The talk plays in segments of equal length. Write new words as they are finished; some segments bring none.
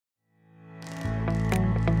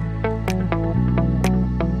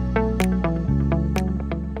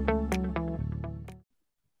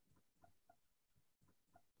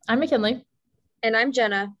I'm McKinley. And I'm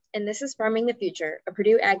Jenna, and this is Farming the Future, a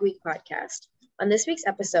Purdue Ag Week podcast. On this week's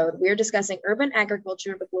episode, we are discussing urban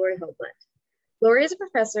agriculture with Lori Hoagland. Lori is a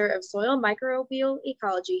professor of soil microbial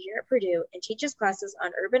ecology here at Purdue and teaches classes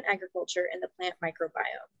on urban agriculture and the plant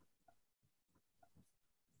microbiome.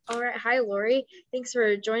 All right, hi Lori. Thanks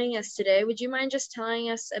for joining us today. Would you mind just telling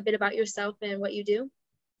us a bit about yourself and what you do?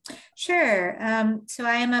 Sure. So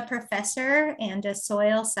I am a professor and a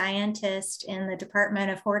soil scientist in the Department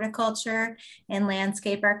of Horticulture and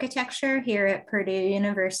Landscape Architecture here at Purdue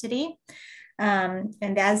University. And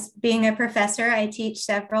as being a professor, I teach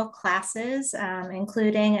several classes,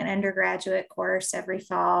 including an undergraduate course every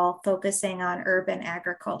fall focusing on urban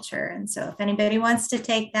agriculture. And so if anybody wants to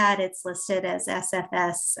take that, it's listed as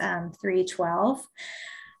SFS 312.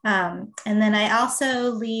 And then I also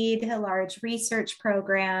lead a large research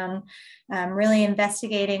program, really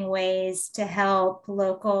investigating ways to help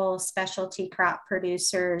local specialty crop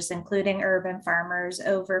producers, including urban farmers,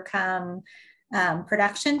 overcome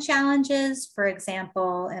production challenges. For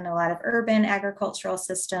example, in a lot of urban agricultural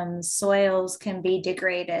systems, soils can be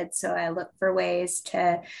degraded. So I look for ways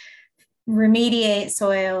to remediate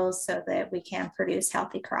soils so that we can produce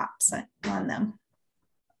healthy crops on them.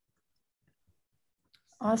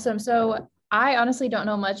 Awesome. So I honestly don't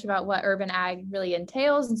know much about what urban ag really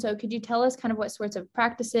entails. And so could you tell us kind of what sorts of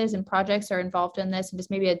practices and projects are involved in this and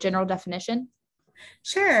just maybe a general definition?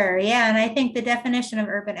 Sure. Yeah. And I think the definition of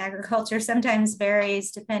urban agriculture sometimes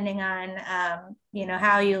varies depending on,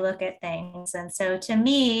 how you look at things. And so to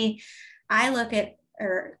me, I look at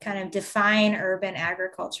or kind of define urban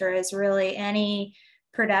agriculture as really any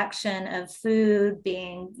production of food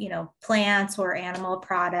being, plants or animal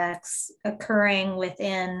products occurring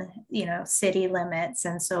within, city limits.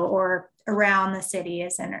 And so, or around the city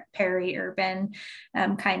as in peri-urban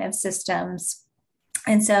kind of systems.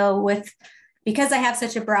 And so because I have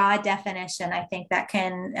such a broad definition, I think that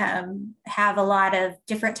can have a lot of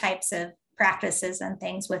different types of practices and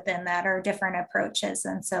things within that, or different approaches.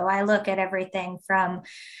 And so I look at everything from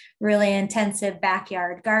really intensive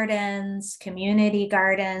backyard gardens, community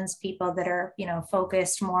gardens, people that are,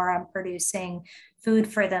 focused more on producing food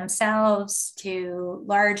for themselves, to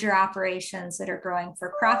larger operations that are growing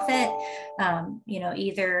for profit,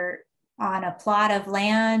 either on a plot of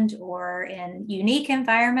land or in unique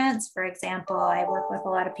environments. For example, I work with a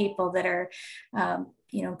lot of people that are,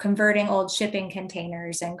 converting old shipping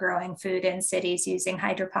containers and growing food in cities using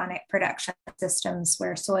hydroponic production systems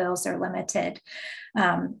where soils are limited.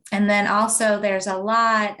 And then also there's a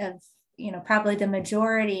lot of, probably the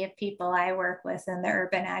majority of people I work with in the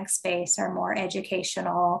urban ag space are more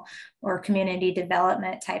educational or community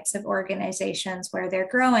development types of organizations where they're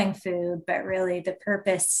growing food, but really the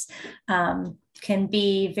purpose can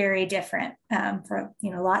be very different for,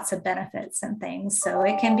 lots of benefits and things. So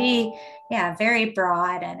it can be, very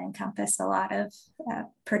broad and encompass a lot of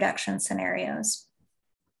production scenarios.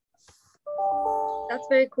 That's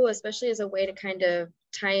very cool, especially as a way to kind of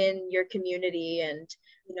tie in your community and,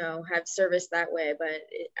 have service that way. But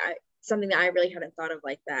something that I really hadn't thought of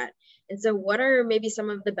like that. And so what are maybe some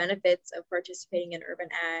of the benefits of participating in urban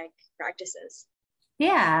ag practices?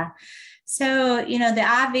 Yeah. So, the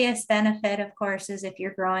obvious benefit, of course, is if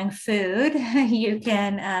you're growing food, you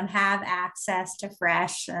can have access to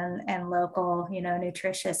fresh and local,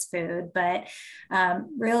 nutritious food. But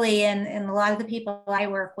really, in a lot of the people I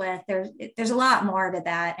work with, there's a lot more to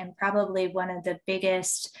that. And probably one of the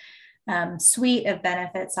biggest suite of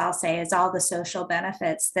benefits, I'll say, is all the social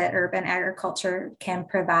benefits that urban agriculture can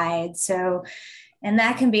provide. So, and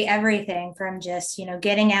that can be everything from just,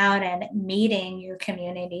 getting out and meeting your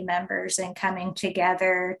community members and coming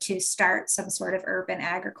together to start some sort of urban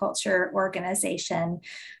agriculture organization.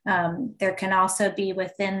 There can also be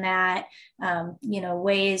within that,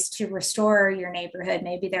 ways to restore your neighborhood.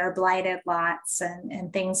 Maybe there are blighted lots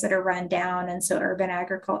and things that are run down. And so urban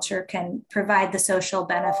agriculture can provide the social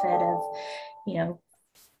benefit of,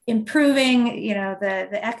 improving,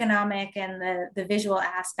 the economic and the visual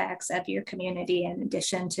aspects of your community, in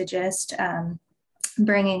addition to just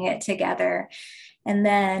bringing it together. And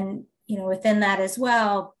then, within that as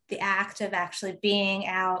well, the act of actually being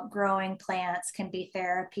out growing plants can be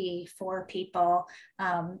therapy for people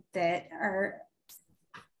that are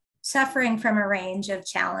suffering from a range of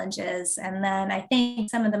challenges. And then I think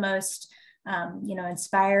some of the most,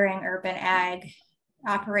 inspiring urban ag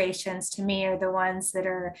operations to me are the ones that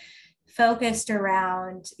are focused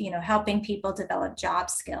around, helping people develop job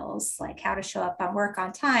skills, like how to show up on work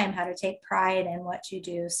on time, how to take pride in what you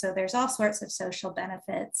do. So there's all sorts of social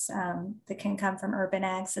benefits that can come from urban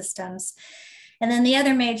ag systems. And then the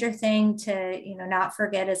other major thing to, not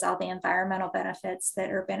forget is all the environmental benefits that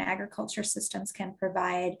urban agriculture systems can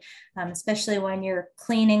provide, especially when you're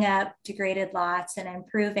cleaning up degraded lots and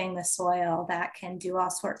improving the soil. That can do all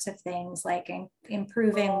sorts of things like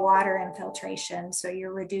improving water infiltration. So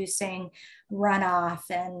you're reducing runoff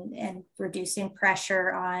and reducing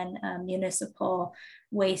pressure on municipal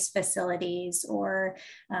waste facilities, or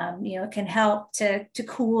it can help to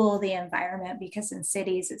cool the environment, because in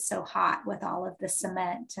cities it's so hot with all of the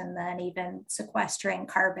cement, and then even sequestering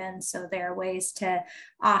carbon. So there are ways to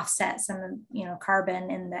offset some carbon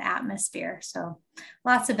in the atmosphere. So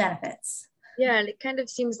lots of benefits. Yeah, and it kind of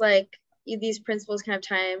seems like these principles kind of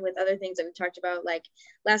tie in with other things that we talked about. Like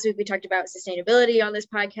last week we talked about sustainability on this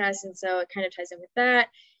podcast, and so it kind of ties in with that.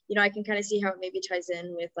 I can kind of see how it maybe ties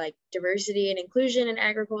in with like diversity and inclusion in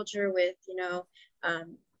agriculture, with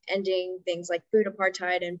ending things like food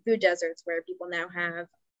apartheid and food deserts, where people now have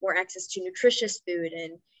more access to nutritious food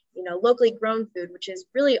and locally grown food, which is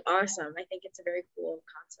really awesome. I think it's a very cool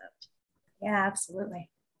concept. Yeah, absolutely.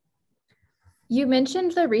 You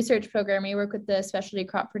mentioned the research program. You work with the specialty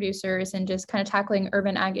crop producers and just kind of tackling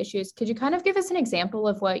urban ag issues. Could you kind of give us an example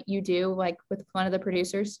of what you do, like with one of the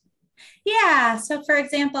producers? Yeah. So for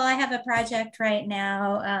example, I have a project right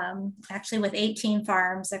now, actually with 18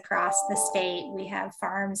 farms across the state. We have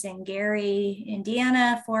farms in Gary,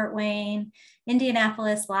 Indiana, Fort Wayne,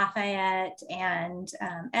 Indianapolis, Lafayette, and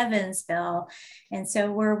Evansville. And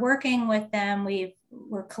so we're working with them.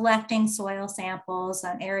 We're collecting soil samples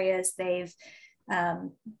on areas they've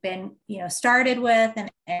been started with,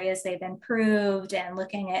 and areas they've improved, and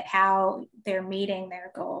looking at how they're meeting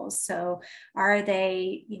their goals. So are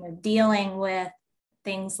they dealing with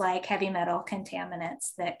things like heavy metal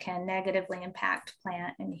contaminants that can negatively impact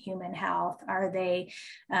plant and human health? Are they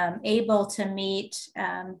able to meet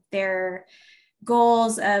their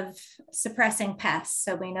goals of suppressing pests?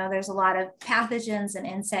 So we know there's a lot of pathogens and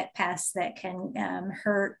insect pests that can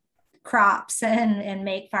hurt crops and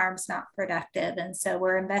make farms not productive. And so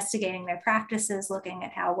we're investigating their practices, looking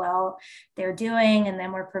at how well they're doing, and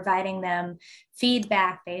then we're providing them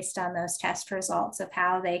feedback based on those test results of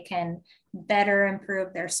how they can better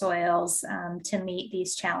improve their soils to meet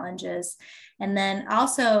these challenges. And then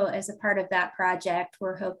also, as a part of that project,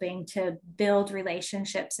 we're hoping to build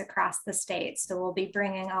relationships across the state. So we'll be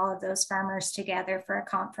bringing all of those farmers together for a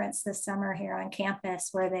conference this summer here on campus,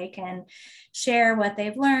 where they can share what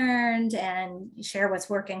they've learned and share what's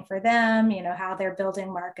working for them, how they're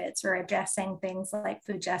building markets or addressing things like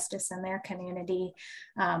food justice in their community,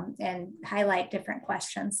 and highlight different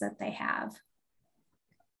questions that they have.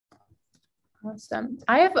 Awesome.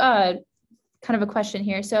 I have kind of a question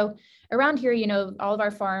here. So around here, all of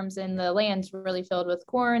our farms and the land's really filled with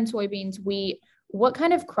corn, soybeans, wheat. What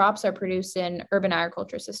kind of crops are produced in urban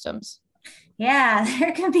agriculture systems? Yeah,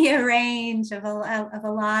 there can be a range of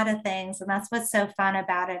a lot of things. And that's what's so fun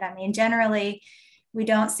about it. I mean, generally, we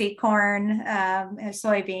don't see corn and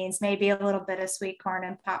soybeans, maybe a little bit of sweet corn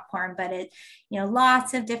and popcorn, but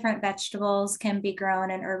lots of different vegetables can be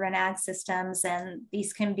grown in urban ag systems. And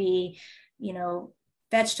these can be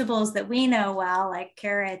vegetables that we know well, like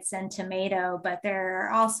carrots and tomato, but there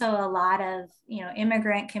are also a lot of,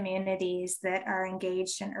 immigrant communities that are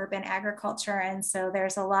engaged in urban agriculture. And so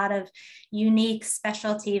there's a lot of unique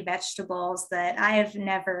specialty vegetables that I have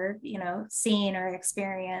never, seen or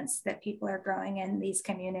experienced that people are growing in these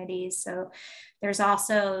communities. So there's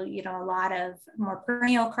also, a lot of more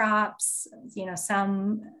perennial crops.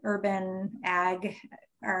 Some urban ag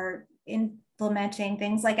are implementing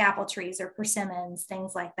things like apple trees or persimmons,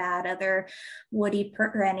 things like that, other woody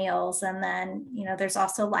perennials. And then, there's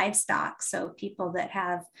also livestock. So people that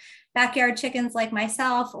have backyard chickens like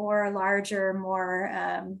myself, or larger, more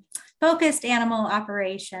focused animal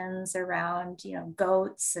operations around,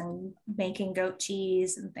 goats and making goat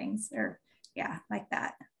cheese and things, or like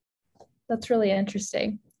that. That's really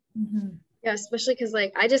interesting. Mm-hmm. Yeah, especially because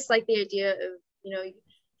I just like the idea of,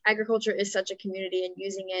 agriculture is such a community, and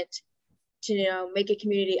using it to make a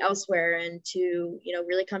community elsewhere, and to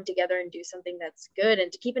really come together and do something that's good,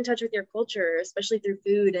 and to keep in touch with your culture, especially through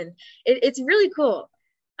food. And it's really cool.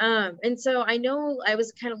 And so I know I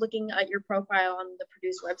was kind of looking at your profile on the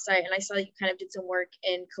Purdue's website, and I saw you kind of did some work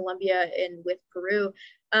in Colombia and with Peru.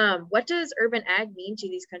 What does urban ag mean to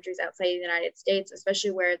these countries outside the United States, especially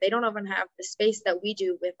where they don't often have the space that we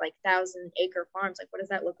do with 1,000-acre farms? What does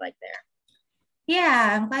that look like there?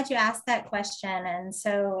 Yeah, I'm glad you asked that question. And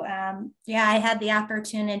so, I had the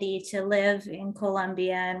opportunity to live in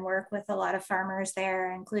Colombia and work with a lot of farmers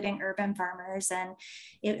there, including urban farmers. And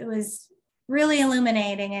it was really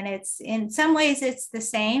illuminating. And it's, in some ways it's the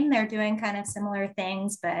same. They're doing kind of similar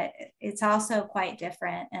things, but it's also quite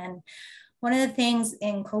different. And one of the things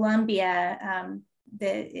in Colombia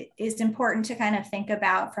that is important to kind of think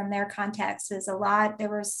about from their context is there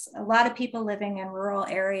was a lot of people living in rural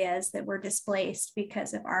areas that were displaced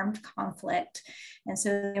because of armed conflict. And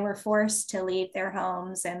so they were forced to leave their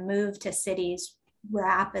homes and move to cities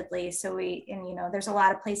rapidly. So there's a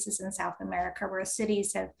lot of places in South America where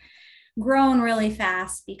cities have grown really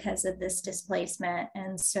fast because of this displacement.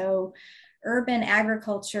 And so urban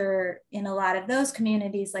agriculture in a lot of those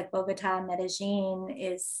communities like Bogota and Medellin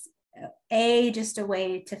is just a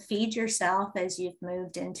way to feed yourself as you've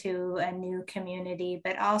moved into a new community,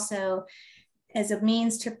 but also as a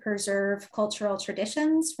means to preserve cultural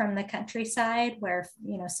traditions from the countryside where,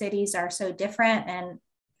 cities are so different, and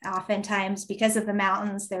oftentimes because of the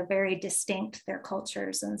mountains, they're very distinct, their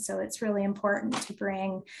cultures. And so it's really important to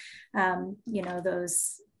bring,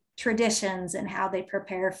 those traditions and how they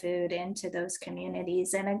prepare food into those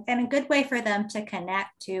communities, and a good way for them to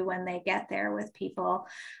connect to when they get there with people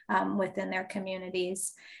within their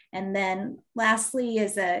communities. And then lastly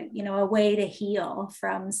is a way to heal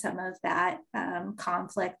from some of that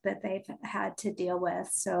conflict that they've had to deal with.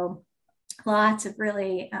 So lots of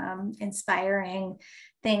really inspiring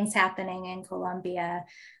things happening in Colombia.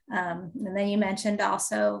 And then you mentioned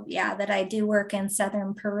also, that I do work in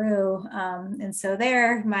southern Peru. And so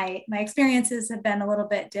there, my experiences have been a little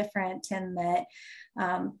bit different in that,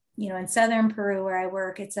 in southern Peru where I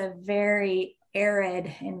work, it's a very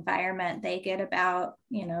arid environment. They get about,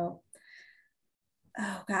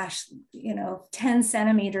 10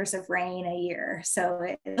 centimeters of rain a year. So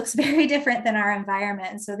it looks very different than our environment.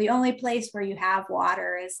 And so the only place where you have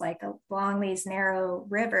water is like along these narrow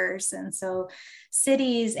rivers. And so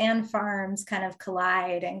cities and farms kind of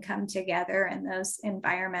collide and come together in those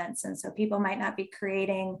environments. And so people might not be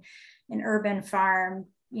creating an urban farm,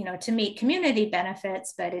 to meet community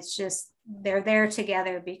benefits, but it's just, they're there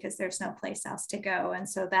together because there's no place else to go. And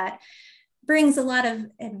so that brings a lot of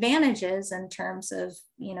advantages in terms of,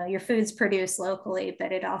 your food's produced locally,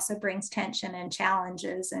 but it also brings tension and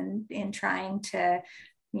challenges in trying to,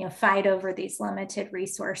 fight over these limited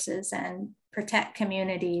resources and protect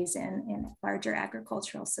communities in larger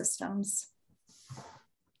agricultural systems.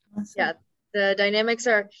 Yeah, the dynamics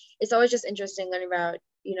it's always just interesting learning about,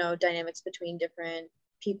 dynamics between different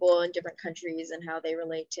people in different countries and how they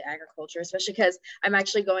relate to agriculture, especially because I'm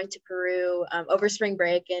actually going to Peru over spring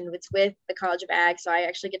break, and it's with the College of Ag. So I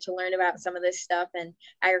actually get to learn about some of this stuff and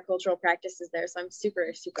agricultural practices there. So I'm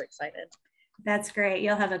super, super excited. That's great.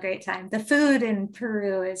 You'll have a great time. The food in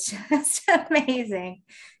Peru is just amazing.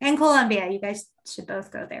 And Colombia, you guys should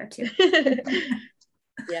both go there too.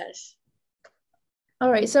 Yes.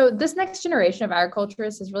 All right, so this next generation of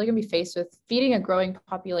agriculturists is really going to be faced with feeding a growing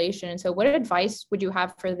population. And so what advice would you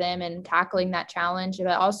have for them in tackling that challenge? But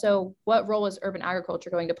also, what role is urban agriculture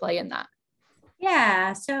going to play in that?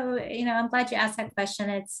 Yeah, so, I'm glad you asked that question.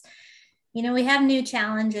 It's, we have new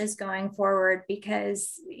challenges going forward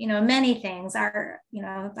because, many things are,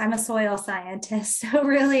 I'm a soil scientist, so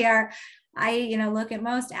really I look at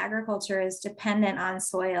most agriculture is dependent on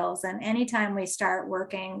soils, and anytime we start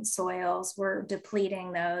working soils, we're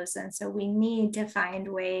depleting those. And so we need to find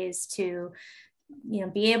ways to,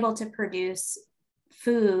 be able to produce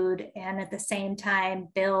food and at the same time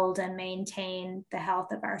build and maintain the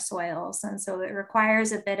health of our soils. And so it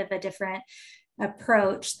requires a bit of a different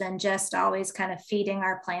approach than just always kind of feeding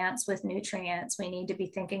our plants with nutrients. We need to be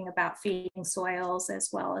thinking about feeding soils as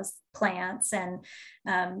well as plants, and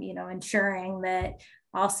ensuring that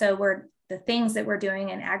also the things that we're doing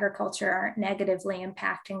in agriculture aren't negatively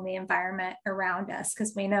impacting the environment around us,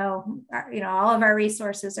 because we know all of our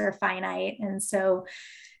resources are finite. And so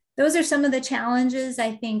those are some of the challenges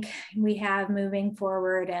I think we have moving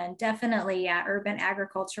forward. And definitely, urban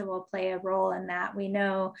agriculture will play a role in that. We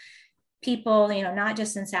know people, not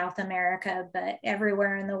just in South America, but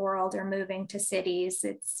everywhere in the world are moving to cities.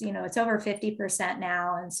 It's, it's over 50%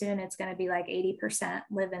 now, and soon it's going to be like 80%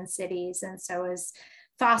 live in cities. And so as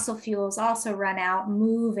fossil fuels also run out,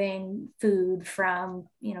 moving food from,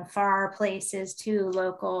 far places to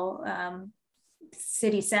local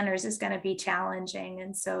city centers is going to be challenging.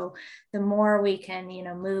 And so the more we can,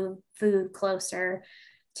 move food closer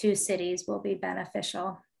to cities will be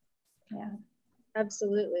beneficial. Yeah.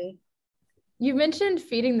 Absolutely. You mentioned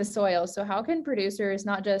feeding the soil. So how can producers,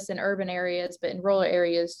 not just in urban areas, but in rural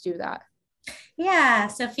areas, do that? Yeah,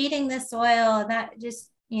 so feeding the soil, that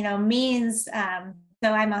just, means,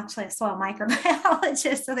 so I'm actually a soil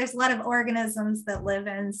microbiologist, so there's a lot of organisms that live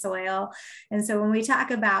in soil. And so when we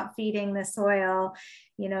talk about feeding the soil,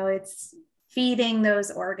 it's feeding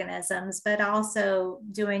those organisms, but also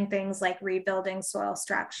doing things like rebuilding soil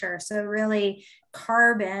structure. So really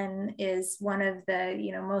carbon is one of the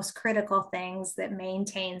most critical things that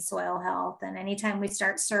maintain soil health. And anytime we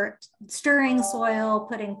start stirring soil,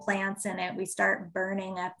 putting plants in it, we start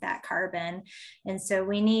burning up that carbon. And so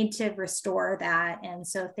we need to restore that. And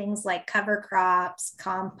so things like cover crops,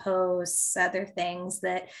 composts, other things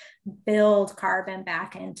that build carbon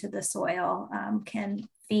back into the soil can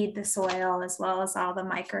feed the soil, as well as all the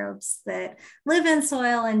microbes that live in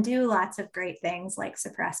soil and do lots of great things like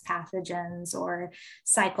suppress pathogens or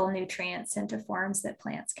cycle nutrients into forms that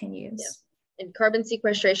plants can use. Yeah. And carbon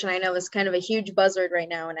sequestration, I know, is kind of a huge buzzword right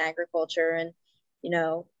now in agriculture, and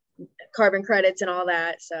carbon credits and all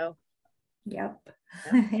that. So yep,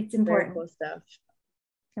 yeah, it's important. Very cool stuff.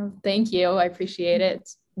 Oh, thank you. I appreciate it.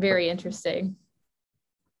 It's very interesting.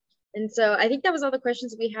 And so I think that was all the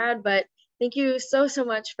questions we had, but thank you so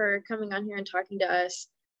much for coming on here and talking to us.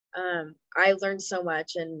 I learned so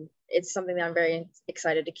much, and it's something that I'm very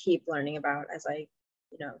excited to keep learning about as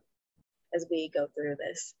as we go through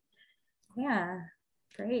this. Yeah,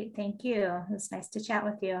 great. Thank you. It was nice to chat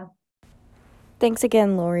with you. Thanks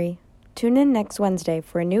again, Lori. Tune in next Wednesday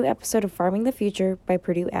for a new episode of Farming the Future by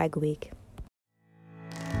Purdue Ag Week.